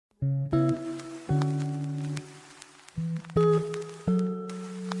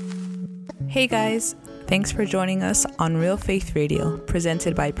Hey guys, thanks for joining us on Real Faith Radio,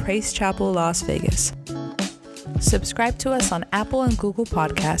 presented by Praise Chapel Las Vegas. Subscribe to us on Apple and Google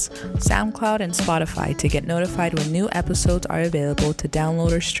Podcasts, SoundCloud, and Spotify to get notified when new episodes are available to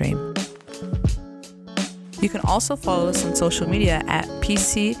download or stream. You can also follow us on social media at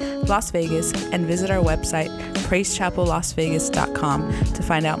PC Las Vegas and visit our website, praisechapellasvegas.com, to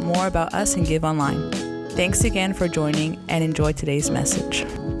find out more about us and give online. Thanks again for joining and enjoy today's message.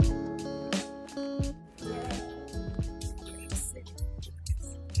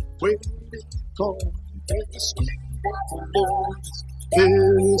 When they call at the Spirit of the Lord,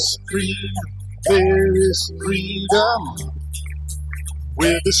 there is freedom, there is freedom.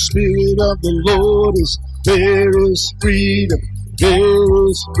 Where the Spirit of the Lord is, there is freedom, there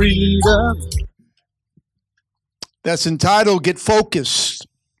is freedom. That's entitled Get Focused.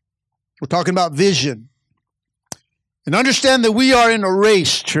 We're talking about vision. And understand that we are in a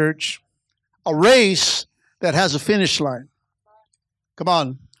race, church. A race that has a finish line. Come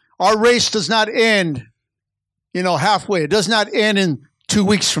on. Our race does not end, halfway. It does not end in 2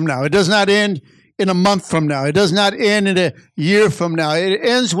 weeks from now. It does not end in a month from now. It does not end in a year from now. It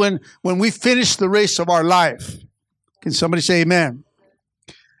ends when we finish the race of our life. Can somebody say amen?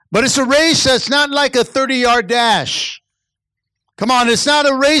 But it's a race that's not like a 30-yard dash. Come on, it's not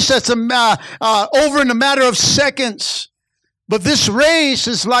a race that's over in a matter of seconds. But this race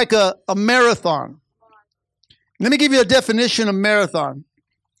is like a marathon. Let me give you a definition of marathon.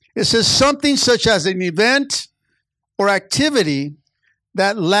 It says something such as an event or activity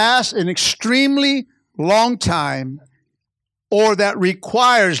that lasts an extremely long time or that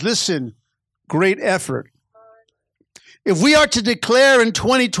requires, great effort. If we are to declare in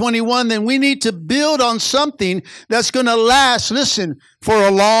 2021, then we need to build on something that's going to last, for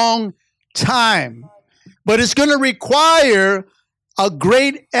a long time. But it's going to require a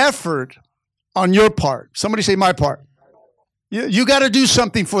great effort on your part. Somebody say my part. You got to do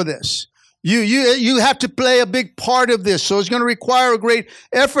something for this. You have to play a big part of this. So it's going to require a great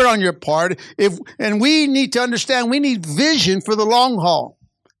effort on your part. And we need to understand we need vision for the long haul.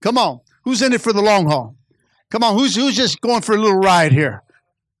 Come on. Who's in it for the long haul? Come on. Who's just going for a little ride here?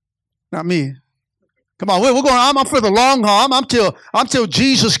 Not me. Come on. We're going. I'm for the long haul. I'm till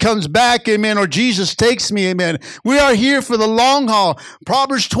Jesus comes back. Amen. Or Jesus takes me. Amen. We are here for the long haul.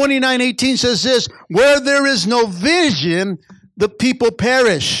 Proverbs 29:18 says this: where there is no vision, the people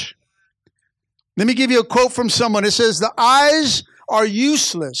perish. Let me give you a quote from someone. It says, the eyes are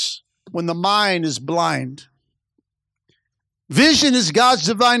useless when the mind is blind. Vision is God's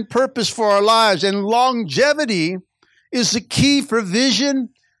divine purpose for our lives, and longevity is the key for vision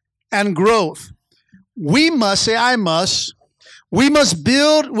and growth. We must build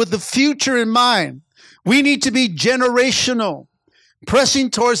with the future in mind. We need to be generational,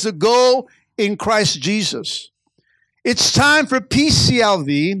 pressing towards the goal in Christ Jesus. It's time for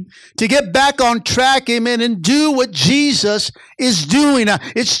PCLV to get back on track, amen, and do what Jesus is doing.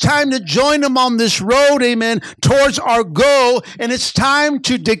 It's time to join him on this road, amen, towards our goal, and it's time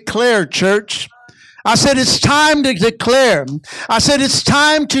to declare, church. I said it's time to declare. I said it's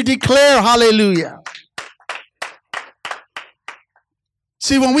time to declare, hallelujah.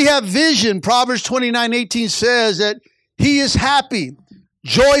 See, when we have vision, Proverbs 29:18 says that he is happy,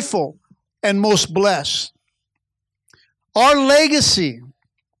 joyful, and most blessed. Our legacy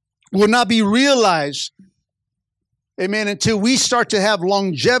will not be realized, amen, until we start to have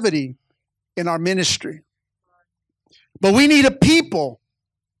longevity in our ministry. But we need a people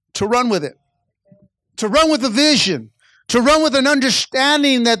to run with it, to run with a vision, to run with an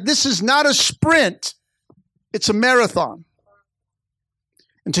understanding that this is not a sprint, it's a marathon.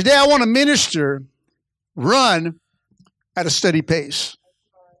 And today I want to minister, run at a steady pace.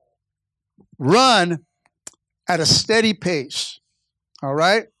 Run at a steady pace. All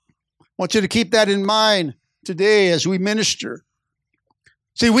right? I want you to keep that in mind today as we minister.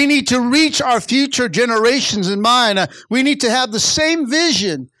 See, we need to reach our future generations in mind. We need to have the same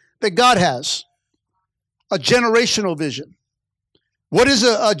vision that God has. A generational vision. What is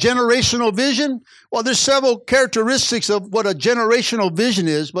a generational vision? Well, there's several characteristics of what a generational vision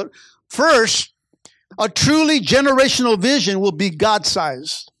is. But first, a truly generational vision will be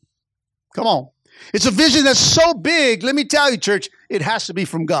God-sized. Come on. It's a vision that's so big, let me tell you, church, it has to be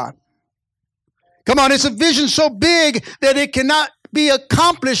from God. Come on, it's a vision so big that it cannot be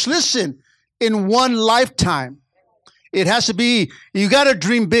accomplished, in one lifetime. It has to be, you got to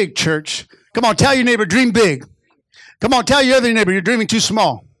dream big, church. Come on, tell your neighbor, dream big. Come on, tell your other neighbor, you're dreaming too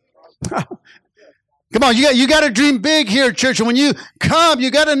small. Come on, you got to dream big here, church. And when you come, you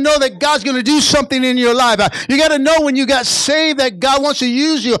got to know that God's going to do something in your life. You got to know when you got saved that God wants to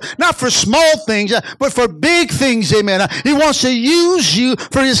use you, not for small things, but for big things, amen. He wants to use you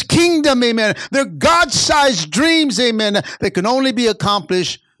for His kingdom, amen. They're God-sized dreams, amen, that can only be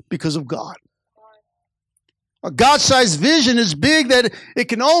accomplished because of God. A God-sized vision is big that it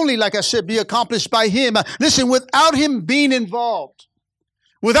can only, like I said, be accomplished by Him. Listen, without Him being involved,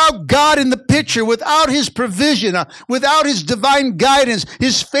 without God in the picture, without His provision, without His divine guidance,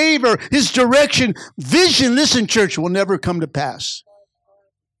 His favor, His direction, vision, listen, church, will never come to pass.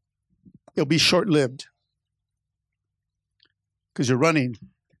 It'll be short-lived. Because you're running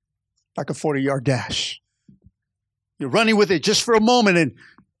like a 40-yard dash. You're running with it just for a moment and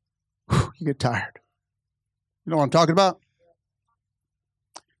you get tired. You know what I'm talking about?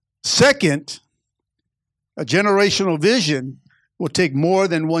 Second, a generational vision will take more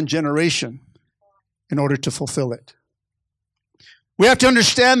than one generation in order to fulfill it. We have to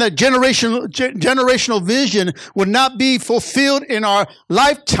understand that generational vision will not be fulfilled in our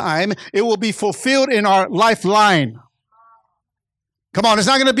lifetime. It will be fulfilled in our lifeline. Come on, it's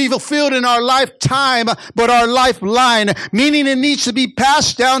not going to be fulfilled in our lifetime, but our lifeline, meaning it needs to be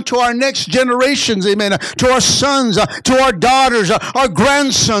passed down to our next generations, amen, to our sons, to our daughters, our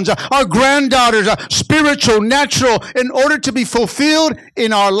grandsons, our granddaughters, spiritual, natural, in order to be fulfilled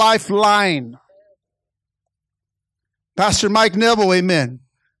in our lifeline. Pastor Mike Neville, amen,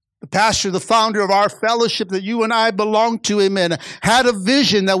 the pastor, the founder of our fellowship that you and I belong to, amen, had a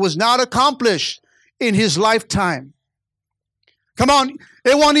vision that was not accomplished in his lifetime. Come on,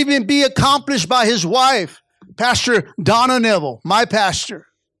 it won't even be accomplished by his wife, Pastor Donna Neville, my pastor.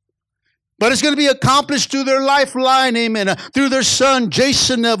 But it's going to be accomplished through their lifeline, amen, through their son,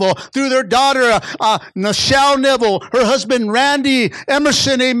 Jason Neville, through their daughter, Nichelle Neville, her husband, Randy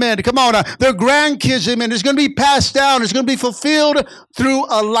Emerson, amen. Come on, their grandkids, amen. It's going to be passed down. It's going to be fulfilled through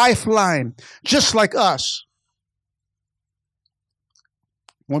a lifeline, just like us.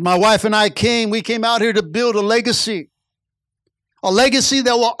 When my wife and I came, we came out here to build a legacy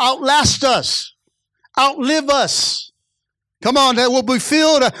that will outlast us, outlive us. Come on, that will be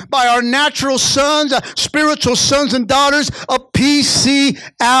filled by our natural sons, spiritual sons and daughters of PCLV.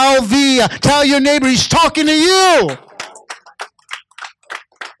 Tell your neighbor, he's talking to you.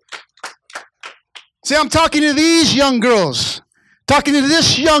 See, I'm talking to these young girls, talking to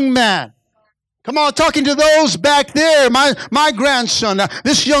this young man. Come on, talking to those back there, my grandson,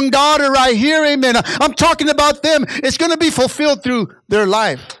 this young daughter right here, amen. I'm talking about them. It's going to be fulfilled through their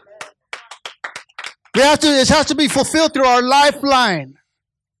life. It has to be fulfilled through our lifeline.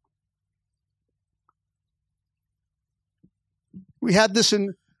 We had this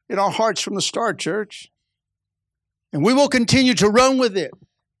in our hearts from the start, church. And we will continue to run with it.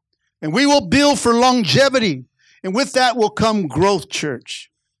 And we will build for longevity. And with that will come growth, church.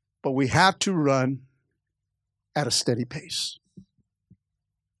 But we have to run at a steady pace.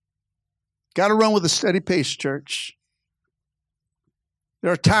 Got to run with a steady pace, church.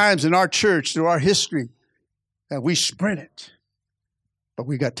 There are times in our church, through our history, that we sprinted, but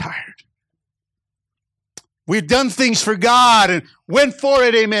we got tired. We've done things for God and went for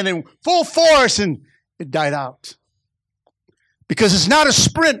it, amen, in full force, and it died out. Because it's not a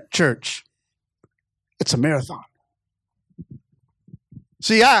sprint, church. It's a marathon.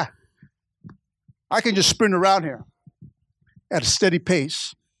 See, I can just sprint around here at a steady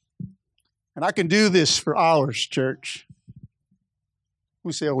pace. And I can do this for hours, church.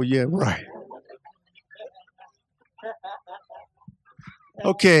 We say, oh, yeah, right.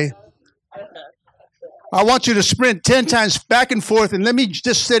 Okay. I want you to sprint 10 times back and forth, and let me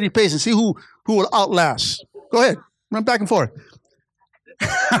just steady pace and see who will outlast. Go ahead. Run back and forth.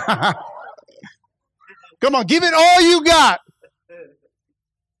 Come on, give it all you got.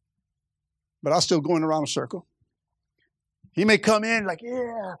 But I'm still going around a circle. He may come in like,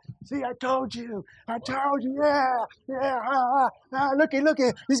 yeah, see, I told you, yeah, look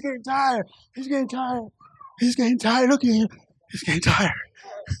at, he's getting tired, look at him, he's getting tired.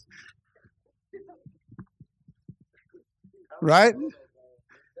 Right?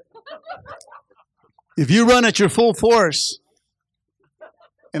 If you run at your full force,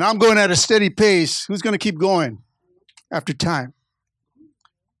 and I'm going at a steady pace, who's going to keep going after time?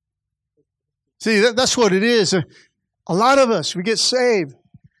 See, that's what it is. A lot of us, we get saved,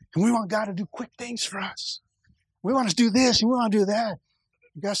 and we want God to do quick things for us. We want to do this, and we want to do that.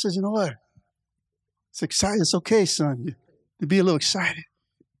 And God says, you know what? It's exciting. It's okay, son, to be a little excited.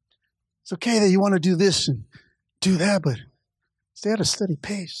 It's okay that you want to do this and do that, but stay at a steady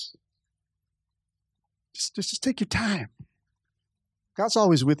pace. Just take your time. God's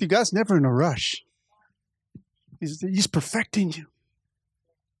always with you. God's never in a rush. He's perfecting you.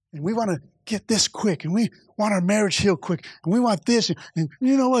 And we want to get this quick, and we want our marriage healed quick, and we want this, and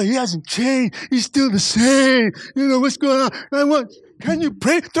you know what? He hasn't changed. He's still the same. You know what's going on? Can you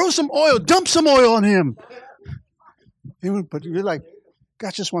pray? Throw some oil. Dump some oil on him. But you're like,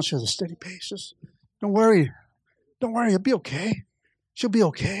 God just wants you at a steady pace. Just don't worry. Don't worry. It'll be okay. She'll be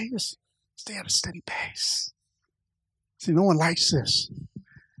okay. Just stay at a steady pace. See, no one likes this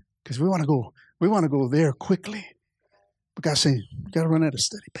because we want to go there quickly. But God's saying, you got to run at a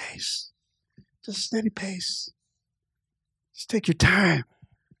steady pace. Just a steady pace. Just take your time.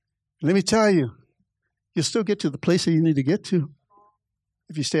 Let me tell you, you'll still get to the place that you need to get to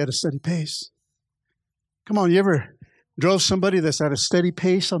if you stay at a steady pace. Come on, you ever drove somebody that's at a steady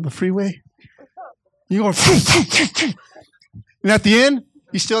pace on the freeway? You're going, and at the end,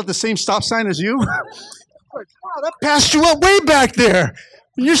 he's still at the same stop sign as you? Wow, that passed you up way back there.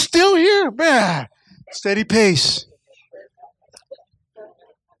 And you're still here, man. Steady pace.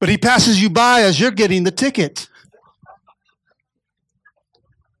 But he passes you by as you're getting the ticket.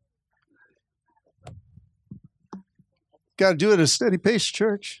 Got to do it at a steady pace,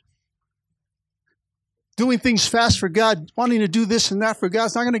 church. Doing things fast for God, wanting to do this and that for God,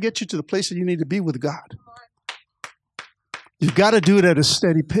 is not going to get you to the place that you need to be with God. You've got to do it at a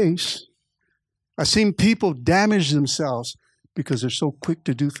steady pace. I've seen people damage themselves because they're so quick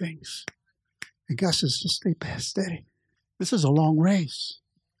to do things. And God says, just stay steady. This is a long race.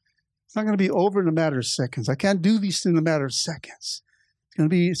 It's not going to be over in a matter of seconds. I can't do these in a matter of seconds.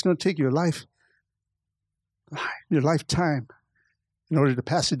 It's going to take your lifetime in order to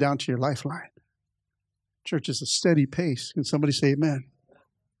pass it down to your lifeline. Church is a steady pace. Can somebody say amen?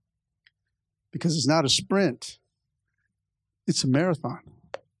 Because it's not a sprint. It's a marathon.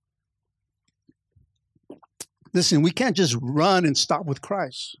 Listen, we can't just run and stop with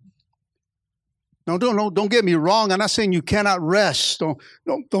Christ. No, don't get me wrong. I'm not saying you cannot rest. Don't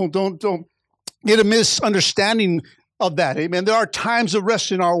get a misunderstanding of that. Amen. There are times of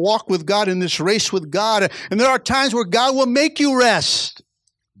rest in our walk with God, in this race with God. And there are times where God will make you rest.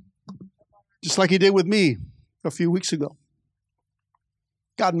 Just like he did with me a few weeks ago.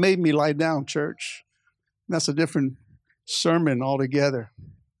 God made me lie down, church. And that's a different sermon altogether.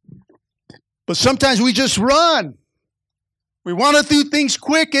 But sometimes we just run. We want to do things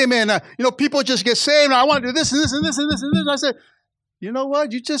quick, amen. People just get saved. I want to do this and this and this and this and this. I said, you know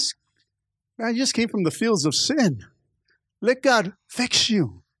what? You just came from the fields of sin. Let God fix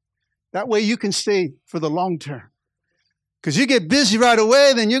you. That way you can stay for the long term. Because you get busy right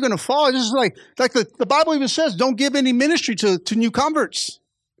away, then you're going to fall. Just like the Bible even says, don't give any ministry to new converts.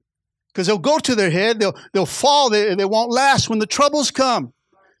 Because they'll go to their head. They'll fall. They won't last when the troubles come.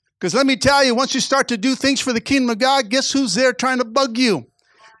 Because let me tell you, once you start to do things for the kingdom of God, guess who's there trying to bug you?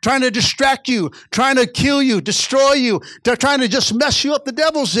 Trying to distract you, trying to kill you, destroy you. They're trying to just mess you up. The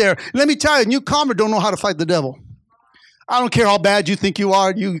devil's there. Let me tell you, new convert don't know how to fight the devil. I don't care how bad you think you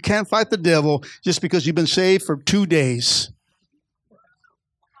are. You can't fight the devil just because you've been saved for 2 days.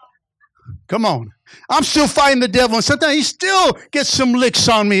 Come on. I'm still fighting the devil, and sometimes he still gets some licks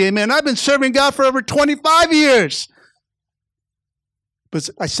on me. Amen. I've been serving God for over 25 years. But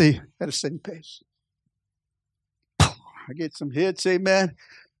I say at a steady pace. I get some hits, amen.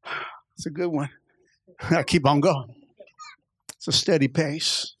 It's a good one. I keep on going. It's a steady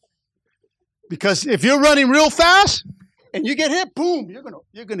pace. Because if you're running real fast and you get hit, boom,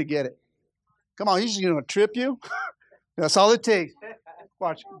 you're gonna get it. Come on, he's just gonna trip you. That's all it takes.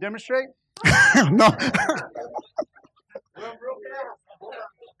 Watch, demonstrate. No.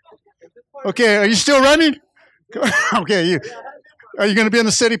 Okay, are you still running? Okay, are you going to be on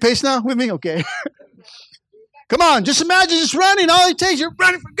a steady pace now with me? Okay. Come on, just imagine just running. All it takes, you're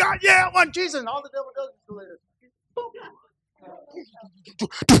running for God. Yeah, I want Jesus. And all the devil does is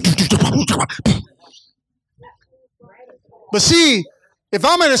But see, if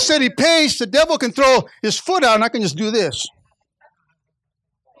I'm at a steady pace, the devil can throw his foot out and I can just do this.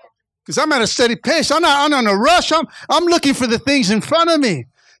 Because I'm at a steady pace. I'm not on a rush. I'm looking for the things in front of me.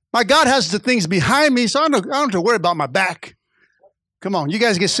 My God has the things behind me, so I don't have to worry about my back. Come on, you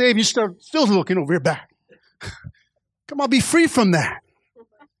guys get saved, you start still looking over your back. Come on, be free from that.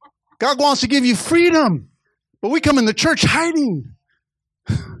 God wants to give you freedom. But we come in the church hiding.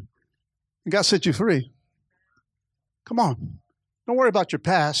 And God set you free. Come on. Don't worry about your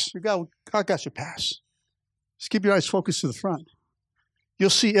past. God got your past. Just keep your eyes focused to the front. You'll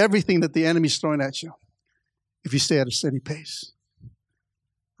see everything that the enemy's throwing at you if you stay at a steady pace.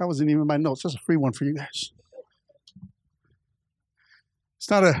 That wasn't even my notes. That's a free one for you guys. It's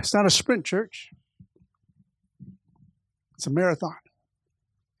not a sprint, church. It's a marathon.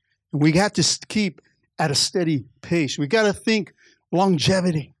 And we have to keep at a steady pace. We got to think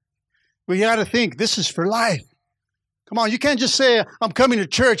longevity. We got to think this is for life. Come on, you can't just say, I'm coming to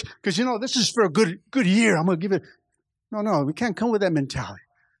church because, this is for a good year. I'm going to give it. No, we can't come with that mentality.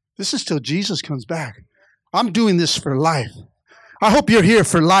 This is till Jesus comes back. I'm doing this for life. I hope you're here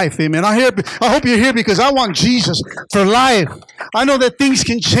for life, amen. I hope you're here because I want Jesus for life. I know that things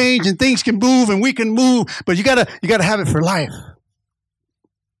can change and things can move and we can move, but you gotta have it for life.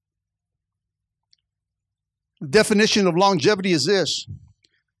 The definition of longevity is this: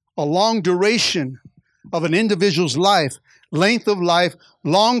 a long duration of an individual's life, length of life,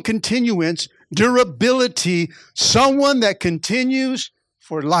 long continuance, durability, someone that continues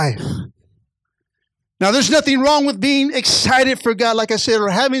for life. Now, there's nothing wrong with being excited for God, like I said, or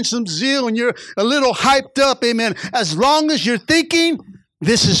having some zeal and you're a little hyped up, amen. As long as you're thinking,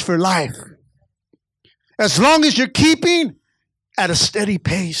 this is for life. As long as you're keeping at a steady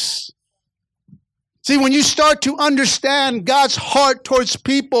pace. See, when you start to understand God's heart towards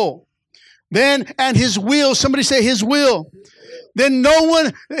people, then, and His will, somebody say His will, then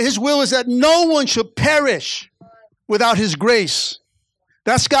His will is that no one should perish without His grace.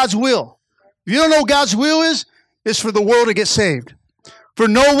 That's God's will. If you don't know what God's will is, it's for the world to get saved. For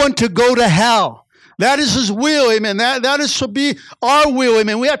no one to go to hell. That is His will, amen. That is to be our will,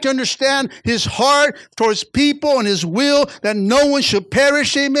 amen. We have to understand His heart towards people and His will that no one should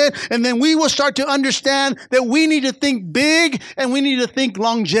perish, amen. And then we will start to understand that we need to think big and we need to think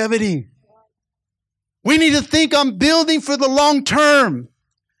longevity. We need to think on building for the long term.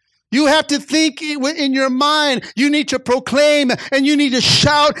 You have to think in your mind. You need to proclaim and you need to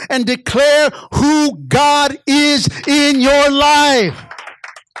shout and declare who God is in your life.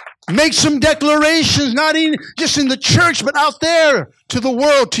 Make some declarations, not just in the church, but out there to the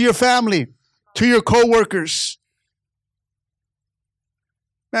world, to your family, to your co-workers.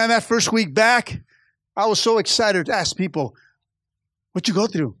 Man, that first week back, I was so excited to ask people, what'd you go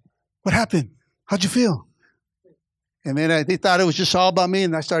through? What happened? How'd you feel? And then they thought it was just all about me,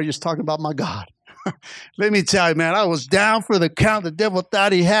 and I started just talking about my God. Let me tell you, man, I was down for the count. The devil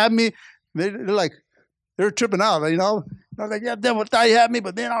thought he had me. They're tripping out, I was like, yeah, the devil thought he had me,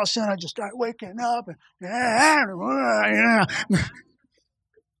 but then all of a sudden I just started waking up. And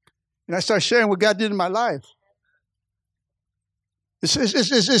I started sharing what God did in my life.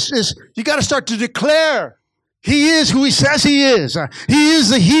 You got to start to declare. He is who He says He is. He is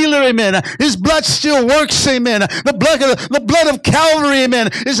the healer, amen. His blood still works, amen. The blood of Calvary, amen,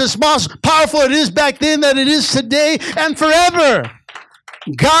 is as powerful it is back then that it is today and forever.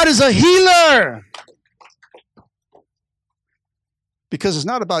 God is a healer. Because it's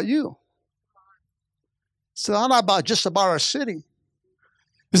not about you. It's not just about our city.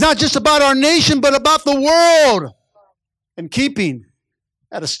 It's not just about our nation, but about the world. And keeping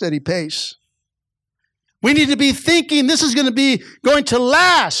at a steady pace. We need to be thinking this is going to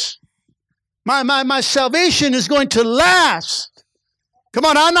last. My salvation is going to last. Come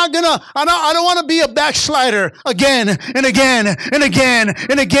on, I don't want to be a backslider again and again and again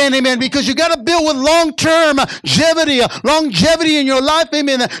and again, amen. Because you got to build with long-term longevity in your life,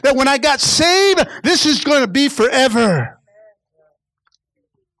 amen. That when I got saved, this is going to be forever.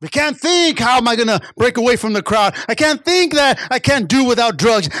 We can't think, how am I going to break away from the crowd? I can't think that I can't do without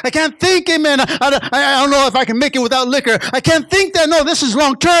drugs. I can't think, amen, I don't know if I can make it without liquor. I can't think that, no, this is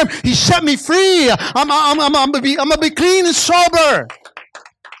long term. He set me free. I'm going to be clean and sober.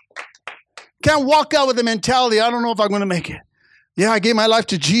 Can't walk out with the mentality, I don't know if I'm going to make it. Yeah, I gave my life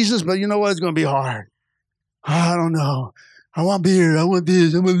to Jesus, but you know what? It's going to be hard. I don't know. I want beer. I want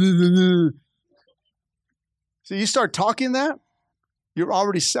this. So you start talking that, you're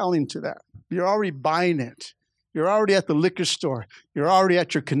already selling to that. You're already buying it. You're already at the liquor store. You're already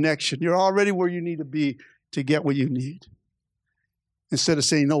at your connection. You're already where you need to be to get what you need. Instead of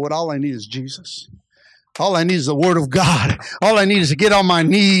saying, you know what, all I need is Jesus. All I need is the Word of God. All I need is to get on my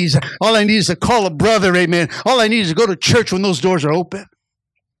knees. All I need is to call a brother, amen. All I need is to go to church when those doors are open.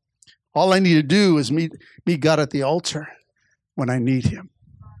 All I need to do is meet God at the altar when I need Him.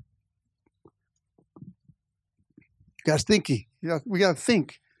 God's thinking. We got to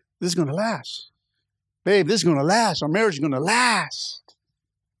think, this is going to last. Babe, this is going to last. Our marriage is going to last.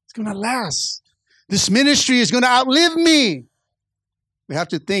 It's going to last. This ministry is going to outlive me. We have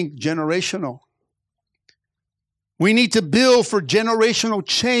to think generational. We need to build for generational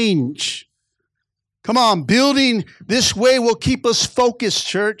change. Come on, building this way will keep us focused,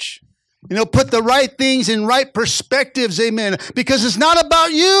 church. Put the right things in right perspectives, amen. Because it's not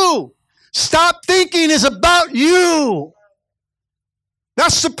about you. Stop thinking it's about you.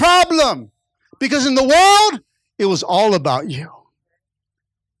 That's the problem. Because in the world, it was all about you.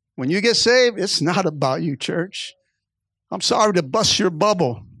 When you get saved, it's not about you, church. I'm sorry to bust your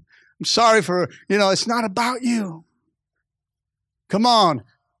bubble. I'm sorry for, it's not about you. Come on.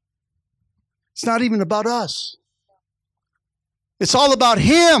 It's not even about us. It's all about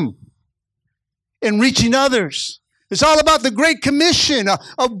Him and reaching others. It's all about the Great Commission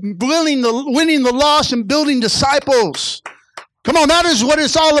of winning the lost and building disciples. Come on, that is what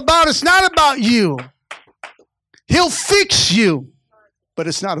it's all about. It's not about you. He'll fix you, but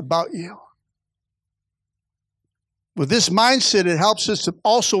it's not about you. With this mindset, it helps us to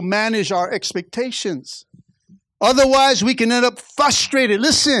also manage our expectations. Otherwise, we can end up frustrated.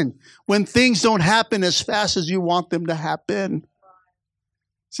 Listen, when things don't happen as fast as you want them to happen.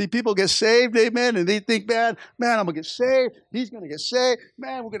 See, people get saved, amen, and they think, man, I'm going to get saved. He's going to get saved.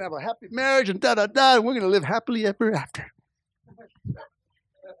 Man, we're going to have a happy marriage and da-da-da, and we're going to live happily ever after.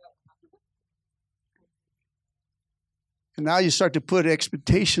 And now you start to put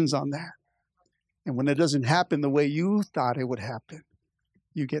expectations on that. And when it doesn't happen the way you thought it would happen,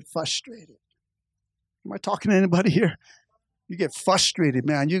 you get frustrated. Am I talking to anybody here? You get frustrated,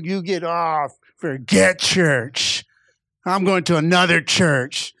 man. You get, forget church. I'm going to another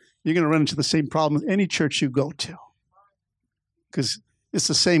church. You're going to run into the same problem with any church you go to. Because it's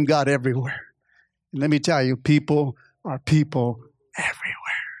the same God everywhere. And let me tell you, people are people everywhere.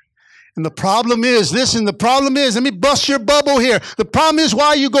 And the problem is, let me bust your bubble here. The problem is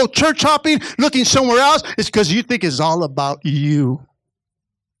why you go church hopping, looking somewhere else, it's because you think it's all about you.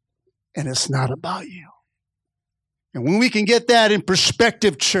 And it's not about you. And when we can get that in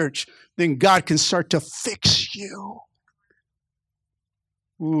perspective, church, then God can start to fix you.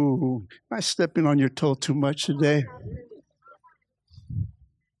 Ooh, am I stepping on your toe too much today?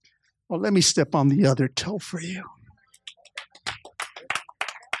 Well, let me step on the other toe for you.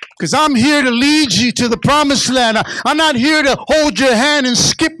 Because I'm here to lead you to the promised land. I'm not here to hold your hand and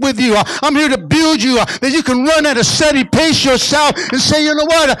skip with you. I'm here to build you that you can run at a steady pace yourself and say, you know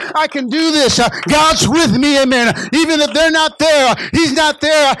what? I can do this. God's with me, amen. Even if they're not there, He's not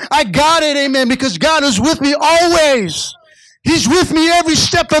there. I got it, amen, because God is with me always. He's with me every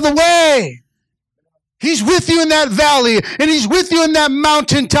step of the way. He's with you in that valley, and He's with you in that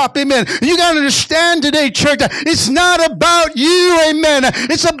mountaintop, amen. You got to understand today, church, it's not about you, amen.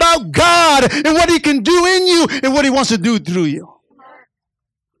 It's about God and what He can do in you and what He wants to do through you.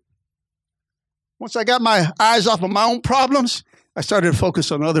 Once I got my eyes off of my own problems, I started to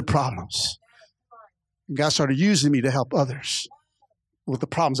focus on other problems. And God started using me to help others with the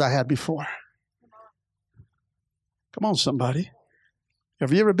problems I had before. Come on, somebody.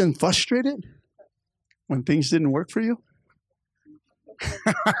 Have you ever been frustrated when things didn't work for you?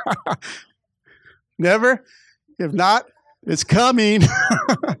 Never? If not, it's coming.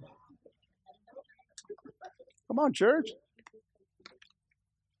 Come on, church.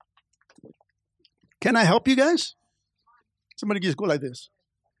 Can I help you guys? Somebody just go like this.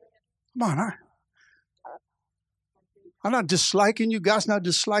 Come on, I'm not disliking you. God's not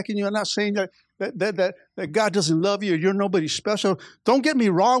disliking you. I'm not saying that God doesn't love you or you're nobody special. Don't get me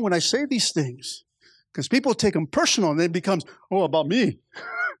wrong when I say these things. Because people take them personal and it becomes, about me.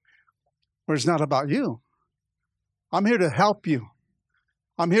 Or it's not about you. I'm here to help you.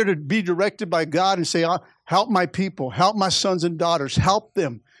 I'm here to be directed by God and say, help my people, help my sons and daughters, help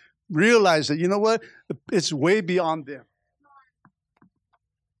them. Realize that, you know what? It's way beyond them.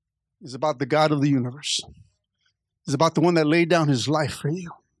 It's about the God of the universe. It's about the one that laid down His life for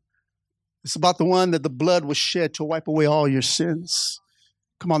you. It's about the one that the blood was shed to wipe away all your sins.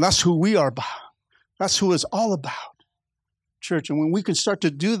 Come on, that's who we are about. That's who it's all about, church. And when we can start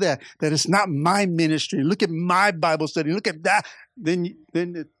to do that it's not my ministry. Look at my Bible study. Look at that. Then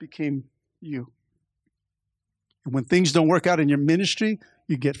it became you. And when things don't work out in your ministry,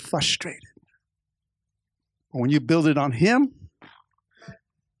 you get frustrated. But when you build it on Him,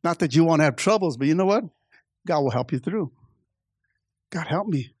 not that you won't have troubles, but you know what? God will help you through. God, help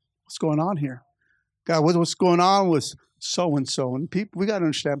me. What's going on here? God, what's going on with so-and-so? And people, we got to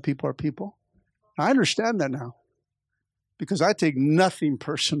understand people are people. I understand that now because I take nothing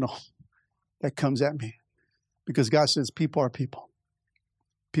personal that comes at me because God says people are people.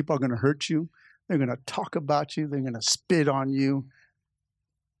 People are going to hurt you. They're going to talk about you. They're going to spit on you.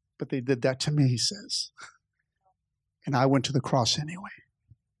 But they did that to me, He says. And I went to the cross anyway.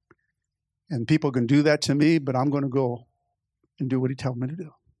 And people can do that to me, but I'm going to go and do what He tells me to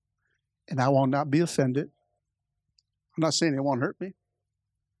do. And I will not be offended. I'm not saying it won't hurt me.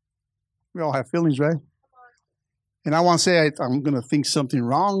 We all have feelings, right? And I want to say I'm going to think something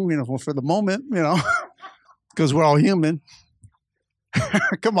wrong, for the moment, because we're all human.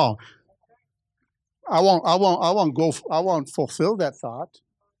 Come on. I won't fulfill that thought.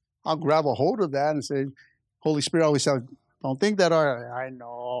 I'll grab a hold of that and say, Holy Spirit always says, don't think that, I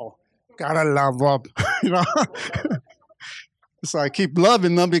know, gotta love them, you know. So I keep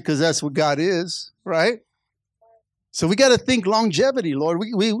loving them because that's what God is, right? So we got to think longevity, Lord.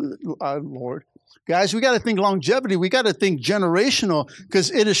 Lord, guys, we got to think longevity. We got to think generational,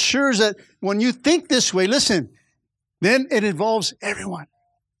 because it assures that when you think this way, listen, then it involves everyone,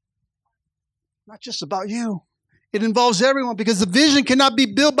 not just about you. It involves everyone, because the vision cannot be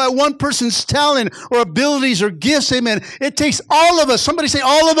built by one person's talent or abilities or gifts. Amen. It takes all of us. Somebody say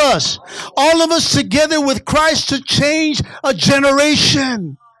all of us. All of us together with Christ to change a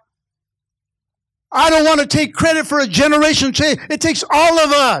generation. I don't want to take credit for a generation change. It takes all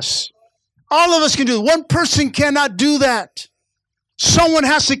of us. All of us can do it. One person cannot do that. Someone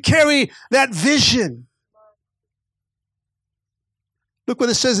has to carry that vision. Look what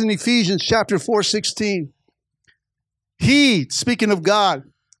it says in Ephesians chapter 4:16. He, speaking of God,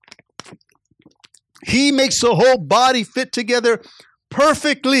 He makes the whole body fit together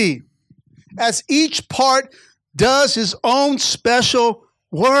perfectly, as each part does its own special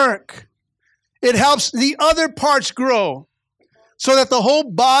work. It helps the other parts grow so that the whole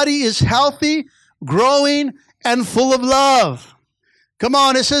body is healthy, growing, and full of love. Come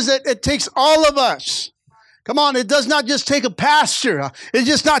on, it says that it takes all of us. Come on, it does not just take a pastor. It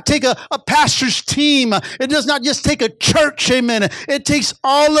does not take a pastor's team. It does not just take a church, amen. It takes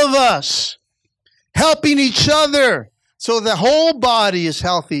all of us helping each other so the whole body is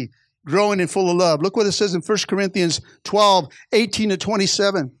healthy, growing, and full of love. Look what it says in 1 Corinthians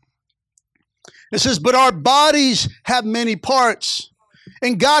 12:18-27. It says, but our bodies have many parts,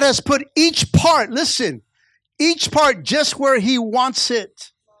 and God has put each part, listen, each part just where He wants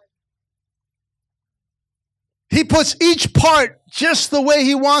it. He puts each part just the way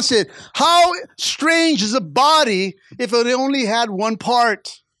He wants it. How strange is a body if it only had one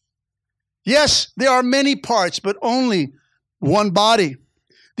part? Yes, there are many parts, but only one body.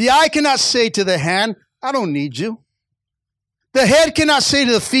 The eye cannot say to the hand, I don't need you. The head cannot say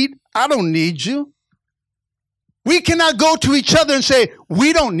to the feet, I don't need you. We cannot go to each other and say,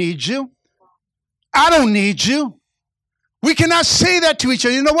 we don't need you. I don't need you. We cannot say that to each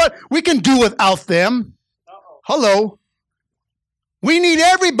other. You know what? We can do without them. Hello. We need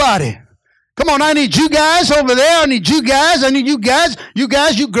everybody. Come on, I need you guys over there. I need you guys. I need you guys,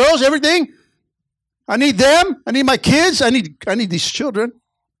 you girls, everything. I need them. I need my kids. I need these children.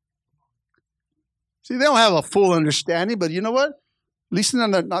 See, they don't have a full understanding, but you know what? At least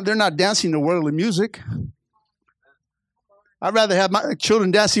they're not dancing to worldly music. I'd rather have my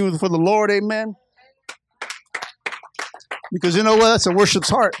children dancing for the Lord, amen. Because you know what? That's a worship's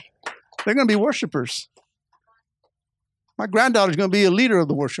heart. They're going to be worshipers. My granddaughter's going to be a leader of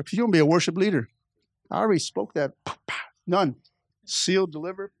the worship. She's going to be a worship leader. I already spoke that. None. Sealed,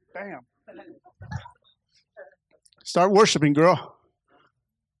 delivered, bam. Start worshiping, girl.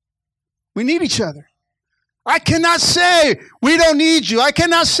 We need each other. I cannot say, we don't need you. I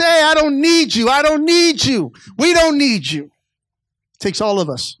cannot say, I don't need you. I don't need you. We don't need you. It takes all of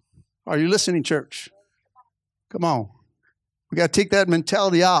us. Are you listening, church? Come on. We got to take that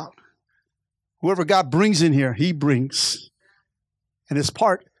mentality out. Whoever God brings in here, He brings. And it's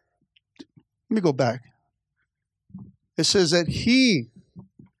part. Let me go back. It says that He,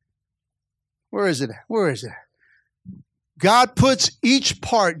 where is it? Where is it? God puts each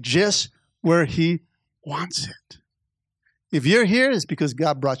part just where He wants it. If you're here, it's because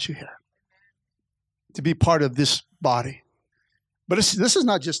God brought you here to be part of this body. But this is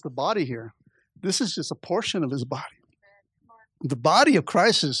not just the body here. This is just a portion of His body. The body of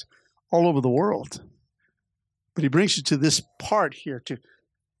Christ is all over the world. But He brings you to this part here.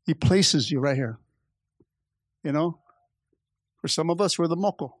 He places you right here. You know? For some of us, we're the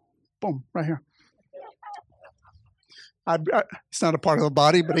moco. Boom, right here. It's not a part of the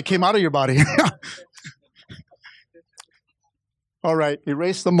body, but it came out of your body. All right,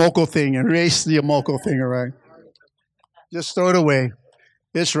 erase the moco thing. Erase the moco thing, all right? Just throw it away.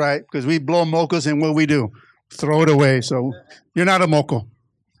 It's right, because we blow mocos, and what we do? Throw it away. So you're not a moco.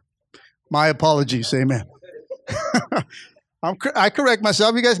 My apologies, amen. I correct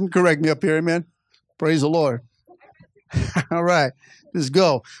myself. You guys can correct me up here, amen. Praise the Lord. All right, let's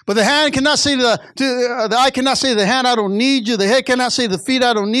go. But the hand cannot say the eye cannot say to the hand, I don't need you. The head cannot say to the feet,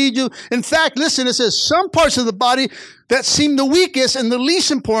 I don't need you. In fact, listen, it says some parts of the body that seem the weakest and the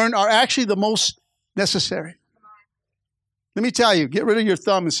least important are actually the most necessary. Let me tell you, get rid of your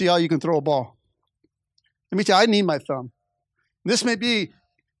thumb and see how you can throw a ball. Let me tell you, I need my thumb. This may be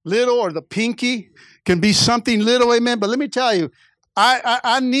little, or the pinky can be something little, amen. But let me tell you,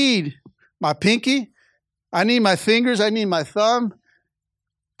 I need my pinky. I need my fingers. I need my thumb.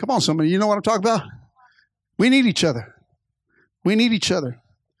 Come on, somebody. You know what I'm talking about? We need each other. We need each other.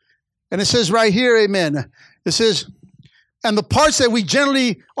 And it says right here, amen. It says, and the parts that we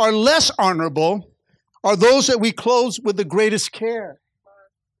generally are less honorable are those that we clothe with the greatest care.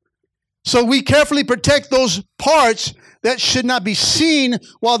 So we carefully protect those parts that should not be seen,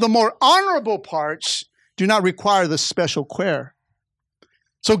 while the more honorable parts do not require the special care.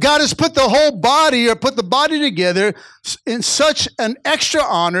 So God has put the whole body, or put the body together in such an extra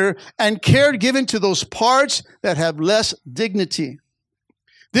honor and care given to those parts that have less dignity.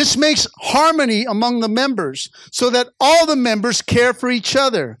 This makes harmony among the members so that all the members care for each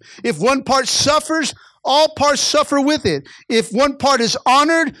other. If one part suffers, all parts suffer with it. If one part is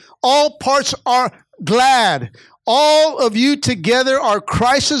honored, all parts are glad. All of you together are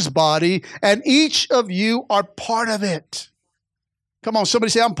Christ's body, and each of you are part of it. Come on, somebody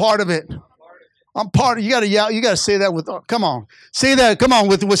say, I'm part of it. I'm part of it. You gotta yell, you gotta say that with, come on. Say that, come on,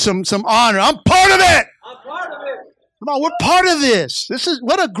 with some honor. I'm part of it. I'm part of it. Come on, we're part of this.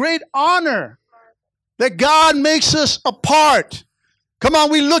 What a great honor that God makes us a part. Come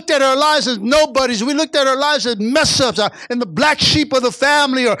on, we looked at our lives as nobodies. We looked at our lives as mess-ups and the black sheep of the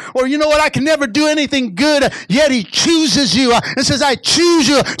family, or you know what, I can never do anything good. Yet He chooses you and says, I choose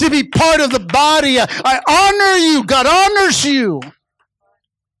you to be part of the body. I honor you. God honors you.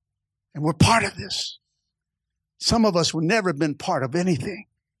 And we're part of this. Some of us would never have been part of anything.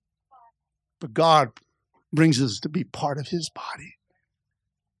 But God brings us to be part of His body.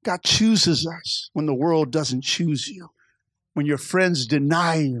 God chooses us when the world doesn't choose you. When your friends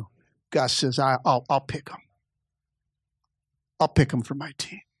deny you, God says, I'll pick them. I'll pick them for my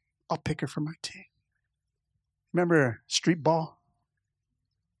team. I'll pick her for my team. Remember street ball?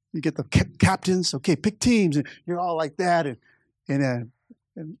 You get the captains, okay, pick teams, and you're all like that. And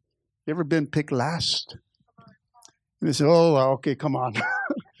you ever been picked last? And they say, oh, okay, come on.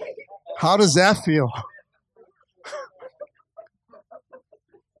 How does that feel?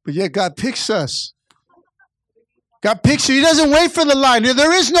 But yet God picks us. God picks you. He doesn't wait for the line.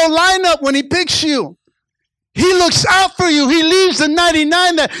 There is no lineup when He picks you. He looks out for you. He leaves the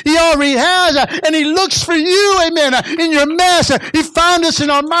 99 that He already has, and He looks for you, amen, in your mess. He found us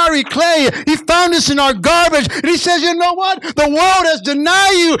in our miry clay. He found us in our garbage. And He says, you know what? The world has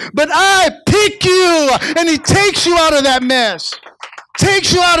denied you, but I pick you. And He takes you out of that mess.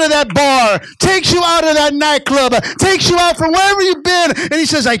 Takes you out of that bar. Takes you out of that nightclub. Takes you out from wherever you've been. And He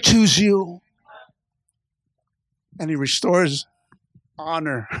says, I choose you. And He restores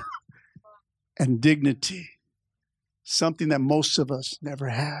honor and dignity. Something that most of us never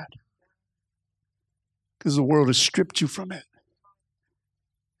had. Because the world has stripped you from it.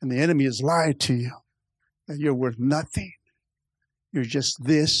 And the enemy has lied to you that you're worth nothing. You're just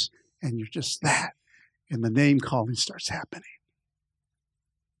this and you're just that. And the name calling starts happening.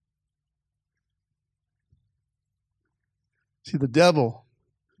 See, the devil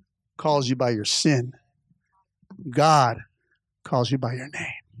calls you by your sin. God calls you by your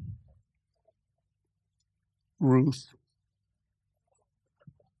name. Ruth.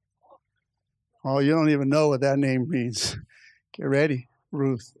 Oh, you don't even know what that name means. Get ready,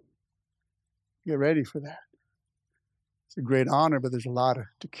 Ruth. Get ready for that. It's a great honor, but there's a lot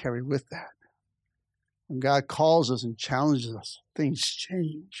to carry with that. When God calls us and challenges us, things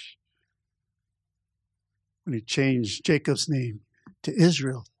change. When He changed Jacob's name to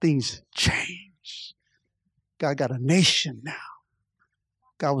Israel, things changed. God got a nation now.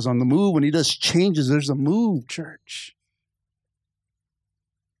 God was on the move. When He does changes, there's a move, church.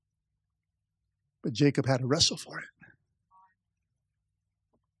 But Jacob had to wrestle for it.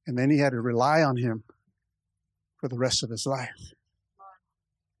 And then he had to rely on Him for the rest of his life.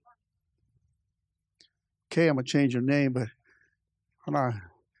 Okay, I'm going to change your name, but hold on.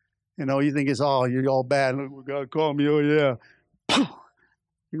 You know, you think it's all, you're all bad. Look, God called me, oh yeah.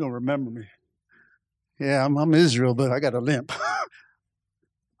 You're going to remember me. Yeah, I'm Israel, but I got a limp.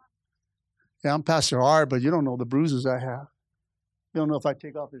 Yeah, I'm Pastor R, but you don't know the bruises I have. You don't know if I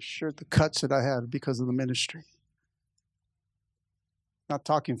take off his shirt, the cuts that I had because of the ministry. Not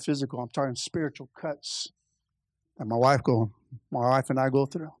talking physical, I'm talking spiritual cuts that my wife and I go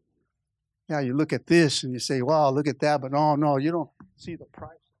through. Yeah, you look at this and you say, wow, look at that, but no, you don't see the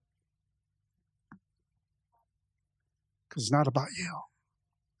price. Because it's not about you.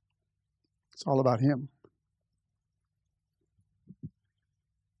 It's all about Him.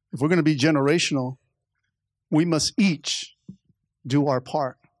 If we're going to be generational, we must each do our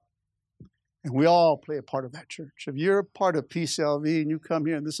part. And we all play a part of that church. If you're a part of PCLV and you come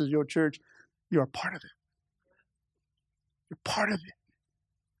here and this is your church, you're a part of it. You're part of it.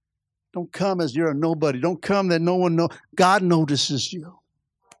 Don't come as you're a nobody. Don't come that no one knows. God notices you.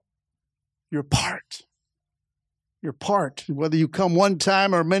 You're part. You're part. Whether you come one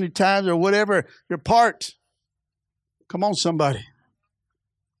time or many times or whatever, you're part. Come on, somebody.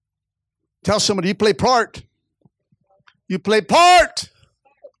 Tell somebody, you play part. You play part.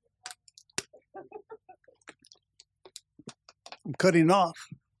 I'm cutting off.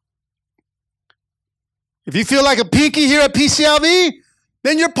 If you feel like a Pinky here at PCLV,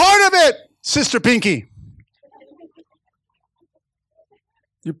 then you're part of it, Sister Pinky.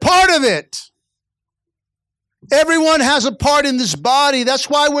 You're part of it. Everyone has a part in this body. That's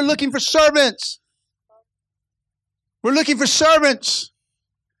why we're looking for servants. We're looking for servants.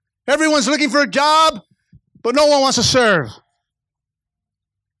 Everyone's looking for a job, but no one wants to serve.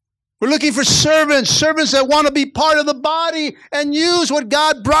 We're looking for servants that want to be part of the body and use what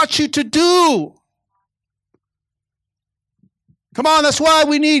God brought you to do. Come on, that's why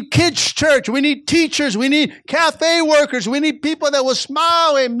we need kids' church. We need teachers. We need cafe workers. We need people that will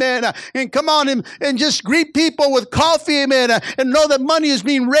smile, amen. And come on and just greet people with coffee, amen. And know that money is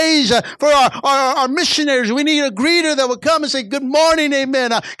being raised for our missionaries. We need a greeter that will come and say, good morning,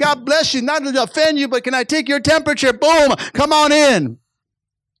 amen. God bless you. Not to offend you, but can I take your temperature? Boom, come on in.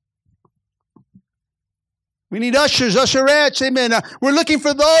 We need ushers, usherettes, amen. We're looking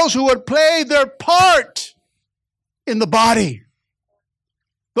for those who would play their part in the body.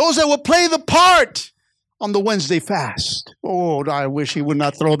 Those that will play the part on the Wednesday fast. Oh, I wish he would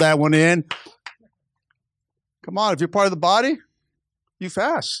not throw that one in. Come on, if you're part of the body, you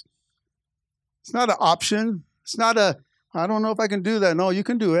fast. It's not an option. It's not I don't know if I can do that. No, you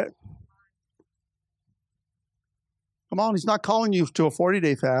can do it. Come on, he's not calling you to a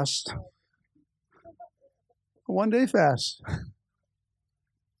 40-day fast. A 1-day fast.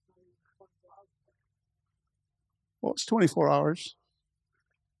 Well, it's 24 hours.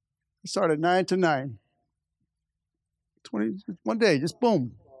 Start at 9 to 9. 1 day, just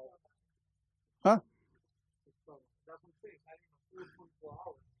boom. Huh?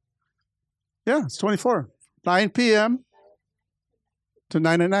 Yeah, it's 24. 9 p.m. to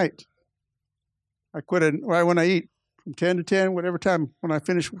 9 at night. I quit it right when I eat. From 10 to 10, whatever time. When I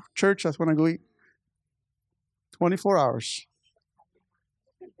finish church, that's when I go eat. 24 hours.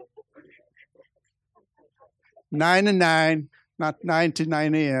 9 to 9, not 9 to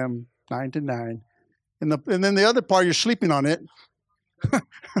 9 a.m., 9 to 9. And then the other part, you're sleeping on it.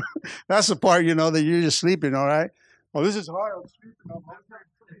 That's the part, that you're just sleeping, all right? Well, this is hard. I'm sleeping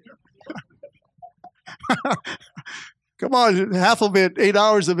on Come on, half of it, 8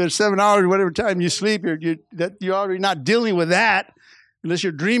 hours of it, 7 hours, whatever time you sleep, you're already not dealing with that unless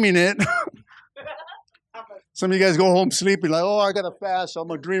you're dreaming it. Some of you guys go home sleeping like, I got to fast. I'm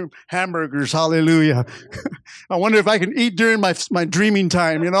going to dream hamburgers. Hallelujah. I wonder if I can eat during my dreaming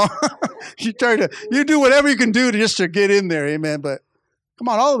time, You do whatever you can do to get in there, amen. But come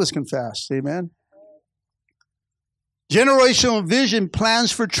on, all of us can fast, amen. Generational vision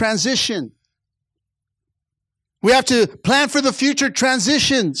plans for transition. We have to plan for the future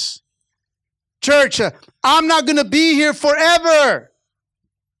transitions. Church, I'm not going to be here forever.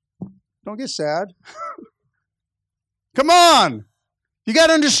 Don't get sad. Come on. You got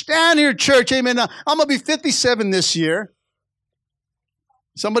to understand here, church. Amen. I'm going to be 57 this year.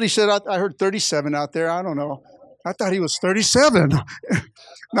 Somebody said, I heard 37 out there. I don't know. I thought he was 37.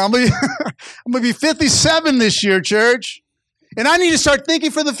 Now I'm going to be 57 this year, church. And I need to start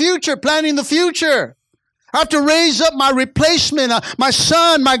thinking for the future, planning the future. I have to raise up my replacement, my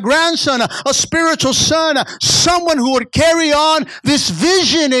son, my grandson, a spiritual son, someone who would carry on this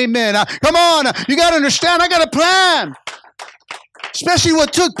vision, amen. Come on, you got to understand, I got a plan. Especially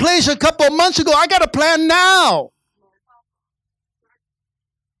what took place a couple of months ago, I got a plan now.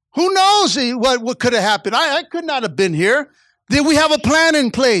 Who knows what could have happened? I could not have been here. Did we have a plan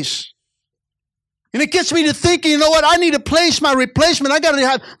in place? And it gets me to thinking, you know what, I need to place my replacement. I got to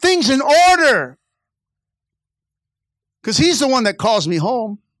have things in order. Because he's the one that calls me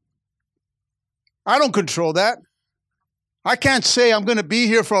home. I don't control that. I can't say I'm going to be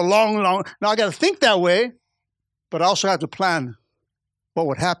here for a long. Now, I got to think that way, but I also have to plan what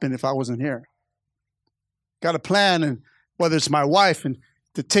would happen if I wasn't here. Got to plan, and whether it's my wife and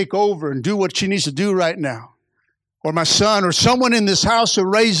to take over and do what she needs to do right now, or my son or someone in this house to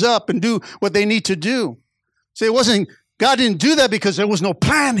raise up and do what they need to do. See, God didn't do that because there was no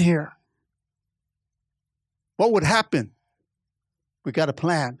plan here. What would happen? We got to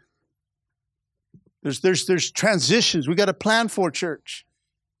plan. There's transitions. We got to plan for, church.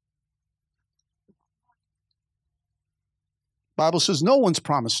 Bible says no one's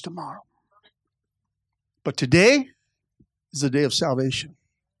promised tomorrow. But today is the day of salvation.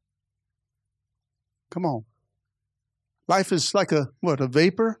 Come on. Life is like a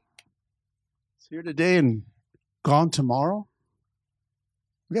vapor? here today and gone tomorrow.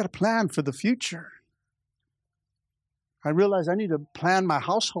 We got to plan for the future. I realize I need to plan my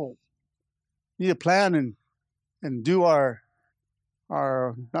household. I need to plan and do our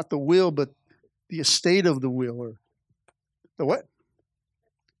not the will, but the estate of the will, or the what?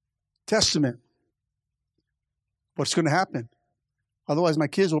 Testament. What's going to happen? Otherwise, my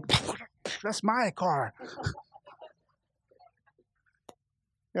kids will, that's my car.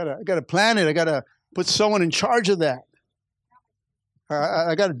 I got to plan it. I got to put someone in charge of that.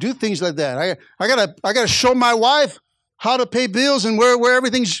 I got to do things like that. I got to show my wife how to pay bills and where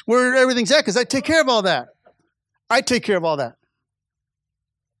everything's at, because I take care of all that. I take care of all that.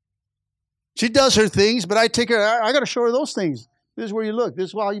 She does her things, but I take care. I got to show her those things. This is where you look.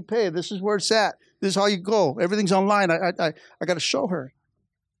 This is how you pay. This is where it's at. This is how you go. Everything's online. I got to show her.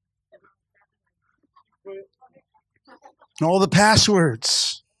 And all the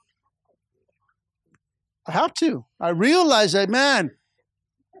passwords. I have to. I realize that, man,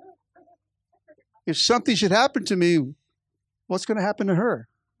 if something should happen to me, what's going to happen to her?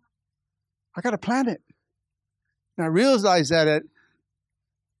 I got to plan it. And I realized that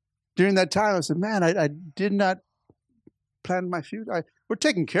during that time, I said, man, I did not plan my future. We're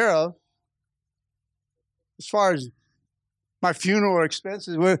taken care of. As far as my funeral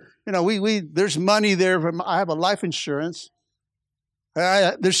expenses, there's money there. I have a life insurance.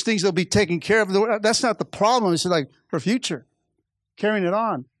 There's things that'll be taken care of. That's not the problem. It's like for future, carrying it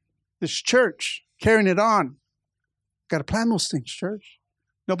on. This church, carrying it on. Got to plan those things, church.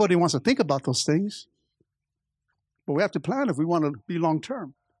 Nobody wants to think about those things. But we have to plan if we want to be long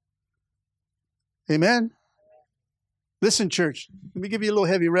term. Amen? Listen, church, let me give you a little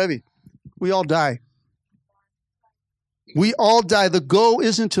heavy-revy. We all die. We all die. The goal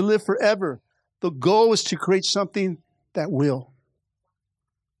isn't to live forever. The goal is to create something that will.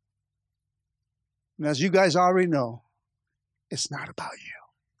 And as you guys already know, it's not about you.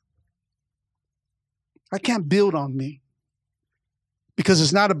 I can't build on me because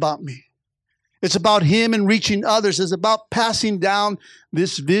it's not about me. It's about Him and reaching others. It's about passing down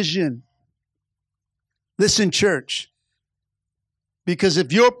this vision. Listen, church, because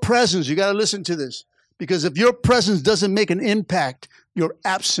if your presence, you got to listen to this, because if your presence doesn't make an impact, your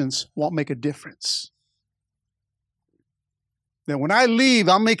absence won't make a difference. Then when I leave,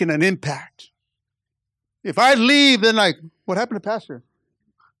 I'm making an impact. If I leave, then like, what happened to Pastor?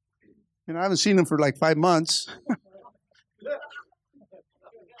 I haven't seen him for like 5 months.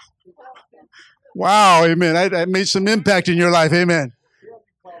 Wow, amen. I made some impact in your life, amen.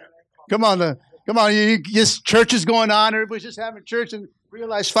 Come on. Yes, church is going on. Everybody's just having church, and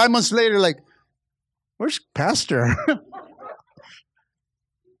realize 5 months later, like, where's Pastor?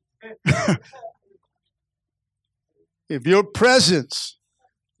 If your presence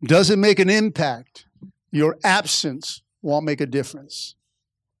doesn't make an impact, your absence won't make a difference.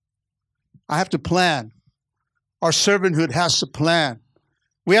 I have to plan. Our servanthood has to plan.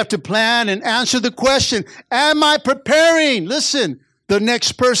 We have to plan and answer the question, am I preparing, listen, the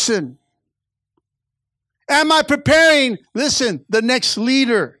next person? Am I preparing, listen, the next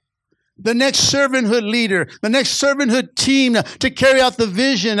leader, the next servanthood leader, the next servanthood team to carry out the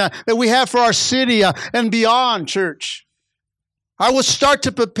vision that we have for our city and beyond, church? I will start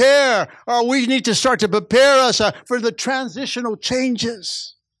to prepare, or we need to start to prepare us for the transitional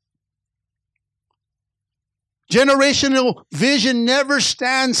changes. Generational vision never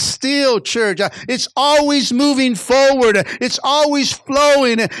stands still, church. It's always moving forward. It's always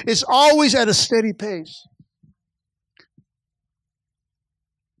flowing. It's always at a steady pace.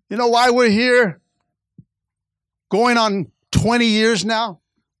 You know why we're here? Going on 20 years now?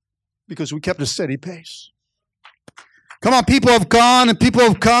 Because we kept a steady pace. Come on, people have gone and people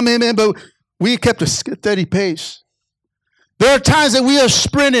have come, amen, but we kept a steady pace. There are times that we have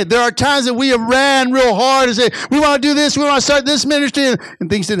sprinted. There are times that we have ran real hard and said, we want to do this, we want to start this ministry, and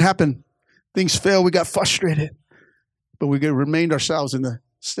things didn't happen. Things failed. We got frustrated. But we remained ourselves in a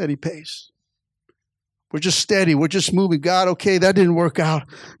steady pace. We're just steady. We're just moving. God, okay, that didn't work out.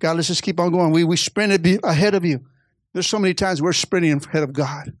 God, let's just keep on going. We sprinted ahead of you. There's so many times we're sprinting ahead of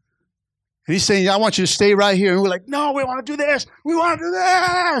God. And He's saying, I want you to stay right here. And we're like, no, we want to do this. We want to do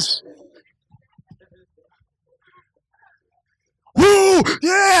this. Woo!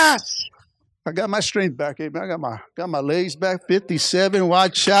 Yes! I got my strength back, amen. I got my legs back. 57.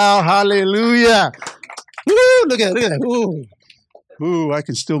 Watch out. Hallelujah. Woo! Look at that. Ooh, I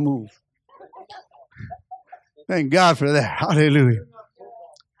can still move. Thank God for that. Hallelujah.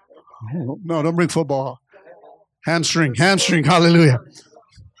 Oh, no, don't bring football. Hamstring. Hallelujah.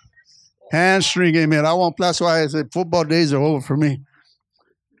 Hamstring, amen. That's why I said football days are over for me.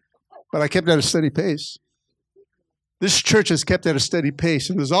 But I kept at a steady pace. This church has kept at a steady pace,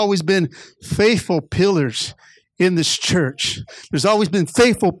 and there's always been faithful pillars in this church. There's always been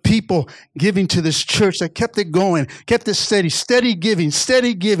faithful people giving to this church that kept it going, kept it steady, steady giving,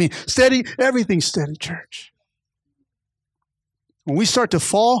 steady, everything steady, church. When we start to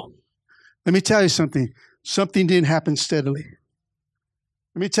fall, let me tell you something. Something didn't happen steadily.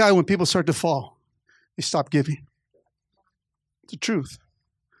 Let me tell you, when people start to fall, they stop giving. It's the truth.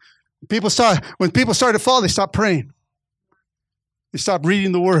 When people start to fall, they stop praying. They stop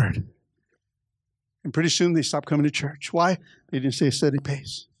reading the Word. And pretty soon they stop coming to church. Why? They didn't stay a steady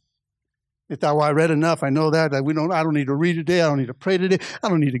pace. They thought, well, I read enough. I know that. I don't need to read today. I don't need to pray today. I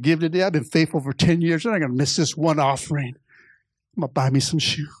don't need to give today. I've been faithful for 10 years. I'm not going to miss this one offering. I'm going to buy me some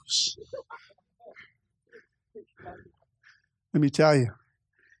shoes. Let me tell you,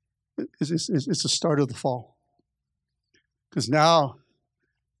 it's the start of the fall. Because now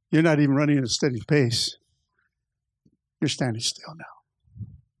you're not even running at a steady pace. You're standing still now.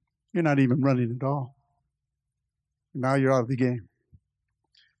 You're not even running at all. Now you're out of the game.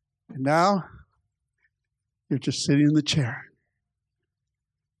 And now you're just sitting in the chair.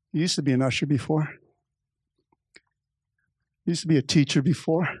 You used to be an usher before. You used to be a teacher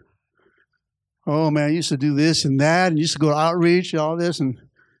before. Oh, man, you used to do this and that, and you used to go to outreach and all this, and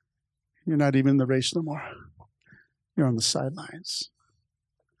you're not even in the race no more. You're on the sidelines.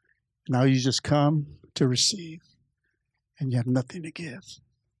 Now you just come to receive, and you have nothing to give.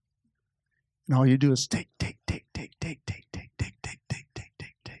 And all you do is take. And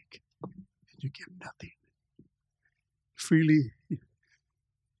you give nothing. Freely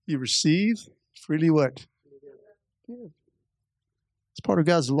you receive. Freely what? Give. It's part of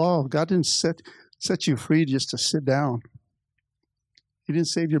God's law. God didn't set you free just to sit down. He didn't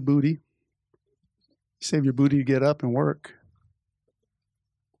save your booty. He saved your booty to get up and work.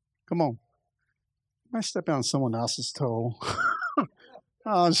 Come on. I step on someone else's toe.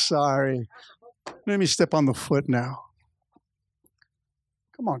 Oh, sorry. Let me step on the foot now.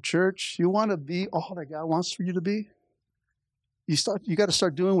 Come on, church. You want to be all that God wants for you to be? You got to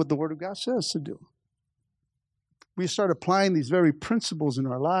start doing what the Word of God says to do. We start applying these very principles in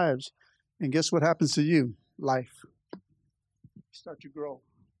our lives, and guess what happens to you? Life. You start to grow.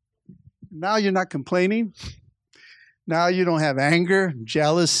 Now you're not complaining. Now you don't have anger,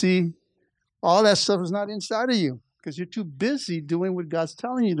 jealousy. All that stuff is not inside of you because you're too busy doing what God's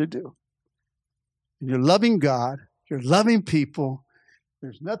telling you to do. And you're loving God. You're loving people.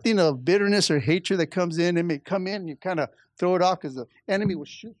 There's nothing of bitterness or hatred that comes in. It may come in and you kind of throw it off because the enemy will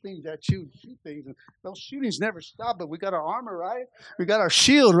shoot things at you. And those shootings never stop, but we got our armor, right? We got our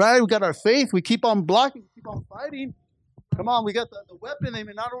shield, right? We got our faith. We keep on blocking. We keep on fighting. Come on, we got the weapon,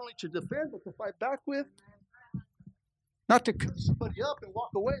 amen, not only to defend, but to fight back with. Not to cut somebody up and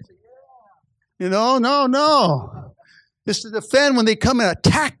walk away and say, yeah. No. It's to defend when they come and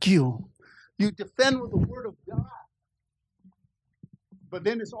attack you. You defend with the Word of God. But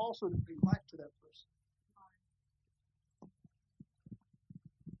then it's also to bring life to that person.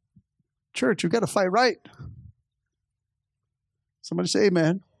 Church, you've got to fight right. Somebody say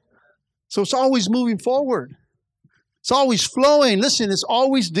amen. So it's always moving forward. It's always flowing. Listen, it's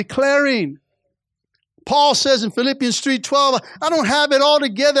always declaring. Paul says in Philippians 3:12, I don't have it all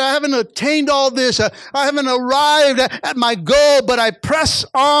together. I haven't attained all this. I haven't arrived at my goal, but I press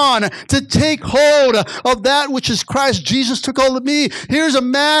on to take hold of that which is Christ Jesus took hold of me. Here's a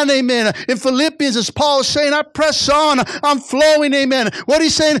man, amen. In Philippians, as Paul is saying, I press on. I'm flowing, amen. What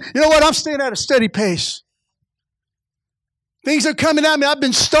he's saying, you know what? I'm staying at a steady pace. Things are coming at me. I've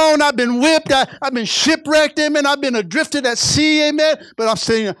been stoned. I've been whipped. I've been shipwrecked, amen. I've been adrift at sea, amen. But I'm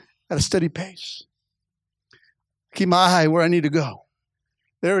staying at a steady pace. Keep my eye where I need to go.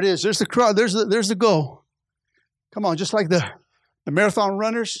 There it is. There's the crowd. There's the goal. Come on, just like the marathon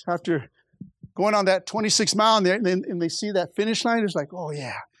runners, after going on that 26 mile and they see that finish line, it's like, oh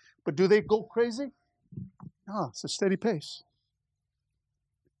yeah. But do they go crazy? No, it's a steady pace.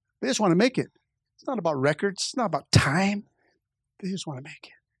 They just want to make it. It's not about records. It's not about time. They just want to make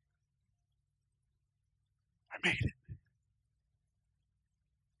it. I made it.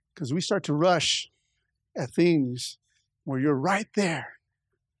 Because we start to rush at things where you're right there.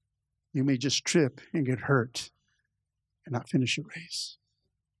 You may just trip and get hurt and not finish your race.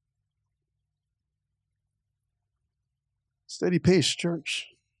 Steady pace, church.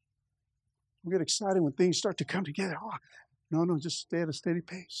 We get excited when things start to come together. Oh, no, just stay at a steady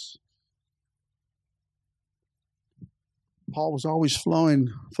pace. Paul was always flowing,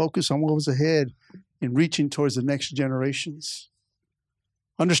 focused on what was ahead and reaching towards the next generations.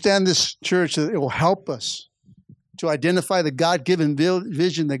 Understand this, church, that it will help us to identify the God-given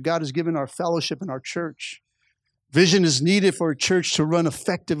vision that God has given our fellowship and our church. Vision is needed for a church to run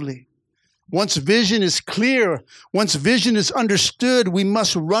effectively. Once vision is clear, once vision is understood, we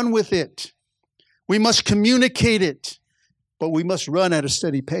must run with it. We must communicate it, but we must run at a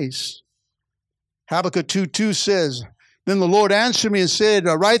steady pace. Habakkuk 2:2 says, "Then the Lord answered me and said,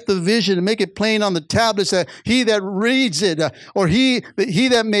 write the vision and make it plain on the tablets that he that reads it, or he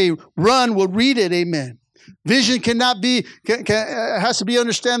that may run will read it." Amen. Vision has to be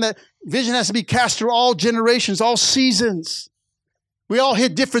understand that vision has to be cast through all generations, all seasons. We all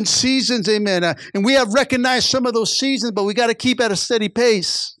hit different seasons, amen. And we have recognized some of those seasons, but we got to keep at a steady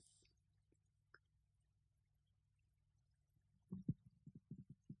pace.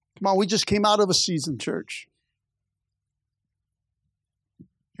 Come on, we just came out of a season, church.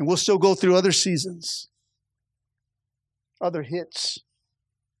 And we'll still go through other seasons, other hits,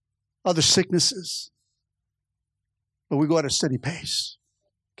 other sicknesses. But we go at a steady pace.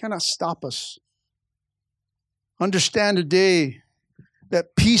 Cannot stop us. Understand today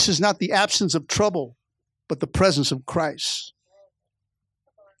that peace is not the absence of trouble, but the presence of Christ.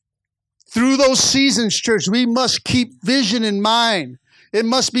 Through those seasons, church, we must keep vision in mind. It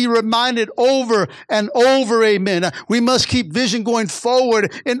must be reminded over and over, amen. We must keep vision going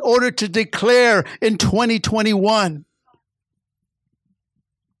forward in order to declare in 2021.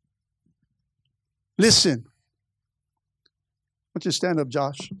 Listen. Why don't you stand up,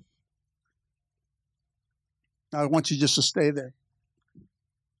 Josh? I want you just to stay there.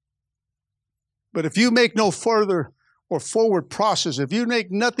 But if you make no further or forward process, if you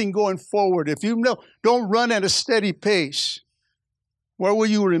make nothing going forward, if you don't run at a steady pace, where will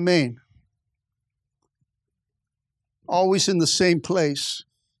you remain? Always in the same place.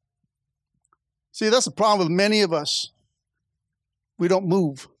 See, that's the problem with many of us. We don't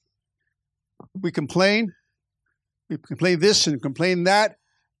move. We complain. We complain this and complain that,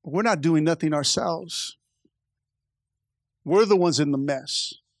 but we're not doing nothing ourselves. We're the ones in the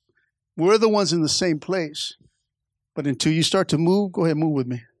mess. We're the ones in the same place. But until you start to move, go ahead, move with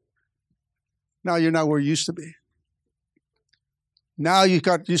me. Now you're not where you used to be. Now you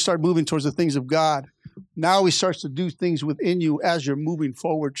start moving towards the things of God. Now He starts to do things within you as you're moving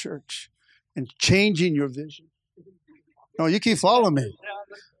forward, church, and changing your vision. No, you keep following me.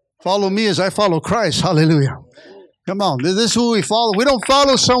 Follow me as I follow Christ. Hallelujah. Come on. This is who we follow. We don't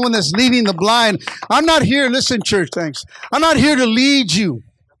follow someone that's leading the blind. I'm not here, listen, church, thanks. I'm not here to lead you.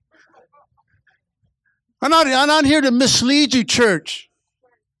 I'm not here to mislead you, church.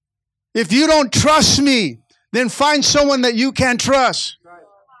 If you don't trust me, then find someone that you can trust.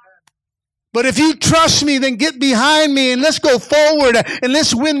 But if you trust me, then get behind me and let's go forward and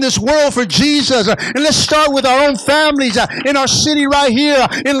let's win this world for Jesus. And let's start with our own families in our city right here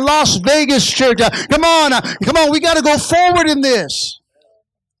in Las Vegas, church. Come on, we got to go forward in this.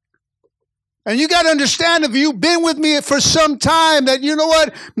 And you got to understand, if you've been with me for some time, that you know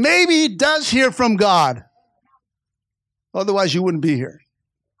what? Maybe He does hear from God. Otherwise, you wouldn't be here.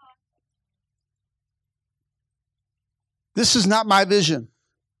 This is not my vision.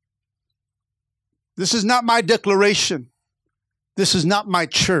 This is not my declaration. This is not my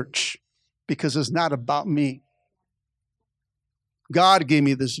church, because it's not about me. God gave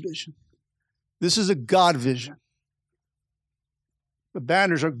me this vision. This is a God vision. The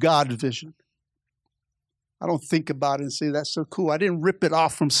banners are God's vision. I don't think about it and say, that's so cool. I didn't rip it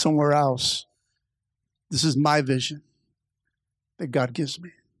off from somewhere else. This is my vision that God gives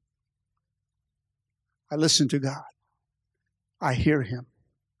me. I listen to God. I hear Him.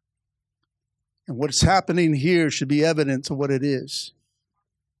 And what's happening here should be evidence of what it is.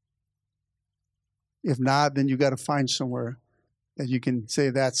 If not, then you got to find somewhere that you can say,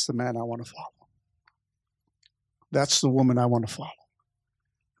 that's the man I want to follow. That's the woman I want to follow.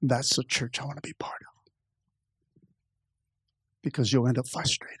 That's the church I want to be part of. Because you'll end up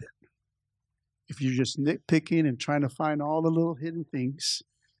frustrated. If you're just nitpicking and trying to find all the little hidden things.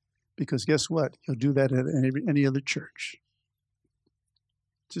 Because guess what? You'll do that at any other church.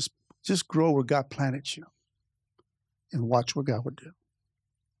 Just grow where God planted you and watch what God would do.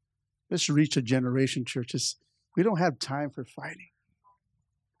 Let's reach a generation, churches. We don't have time for fighting.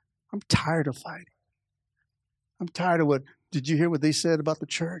 I'm tired of fighting. I'm tired of what, did you hear what they said about the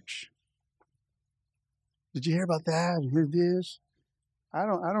church? Did you hear about that? You heard this? I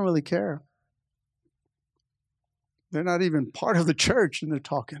don't really care. They're not even part of the church and they're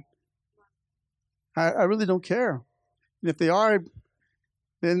talking. I really don't care. And if they are,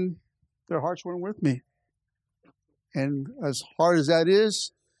 then their hearts weren't with me. And as hard as that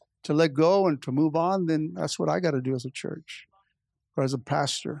is, to let go and to move on, then that's what I got to do as a church or as a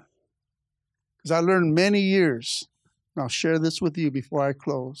pastor. Because I learned many years, and I'll share this with you before I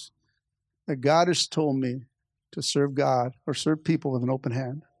close, that God has told me to serve God or serve people with an open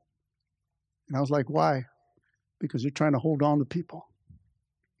hand. And I was like, why? Because you're trying to hold on to people,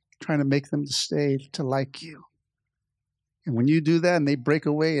 trying to make them to stay, to like you. And when you do that and they break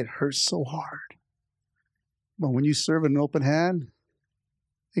away, it hurts so hard. But when you serve with an open hand,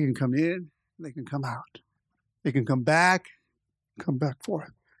 they can come in, they can come out. They can come back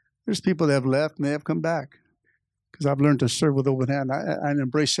forth. There's people that have left and they have come back. Because I've learned to serve with open hand. I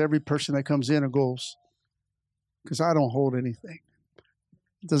embrace every person that comes in or goes. Because I don't hold anything.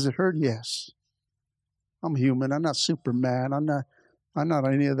 Does it hurt? Yes. I'm human. I'm not Superman. I'm not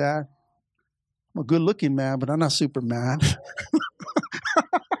any of that. I'm a good-looking man, but I'm not Superman.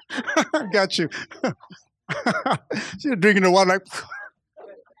 I got you. She's drinking the water like...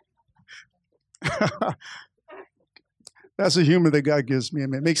 That's the humor that God gives me,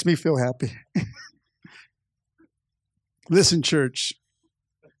 and it makes me feel happy. Listen, church,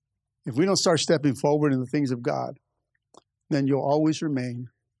 if we don't start stepping forward in the things of God, then you'll always remain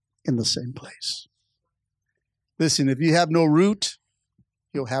in the same place. Listen, if you have no root,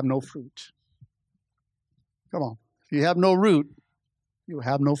 you'll have no fruit. Come on. If you have no root, you'll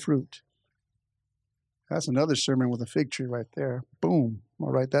have no fruit. That's another sermon with a fig tree right there. Boom.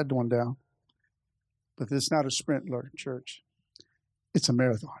 I'll write that one down. But it's not a sprint, Lord, church. It's a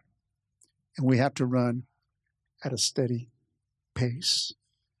marathon. And we have to run at a steady pace.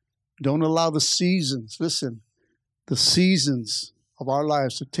 Don't allow the seasons, listen, the seasons of our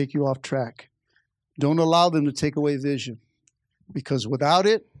lives to take you off track. Don't allow them to take away vision. Because without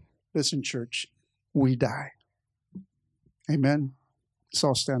it, listen, church, we die. Amen. Let's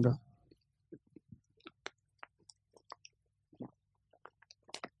all stand up.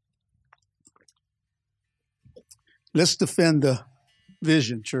 Let's defend the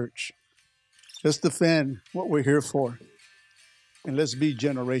vision, church. Let's defend what we're here for. And let's be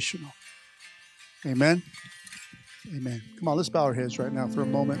generational. Amen? Amen. Come on, let's bow our heads right now for a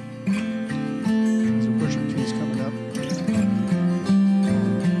moment. As the worship team's coming up.